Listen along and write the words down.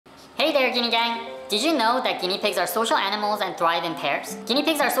Hey there, Guinea Gang! Did you know that guinea pigs are social animals and thrive in pairs? Guinea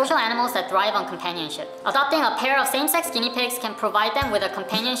pigs are social animals that thrive on companionship. Adopting a pair of same-sex guinea pigs can provide them with a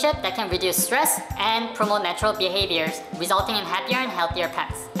companionship that can reduce stress and promote natural behaviors, resulting in happier and healthier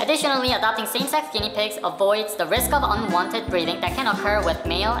pets. Additionally, adopting same-sex guinea pigs avoids the risk of unwanted breeding that can occur with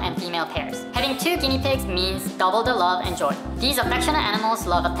male and female pairs. Having two guinea pigs means double the love and joy. These affectionate animals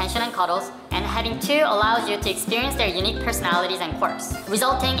love attention and cuddles, and having two allows you to experience their unique personalities and quirks,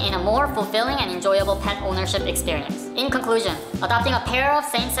 resulting in a more fulfilling and enjoyable pet ownership experience. In conclusion, adopting a pair of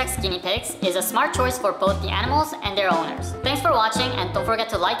same-sex guinea pigs is a smart choice for both the animals and their owners. Thanks for watching, and don't forget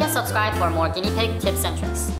to like and subscribe for more guinea pig tips and tricks.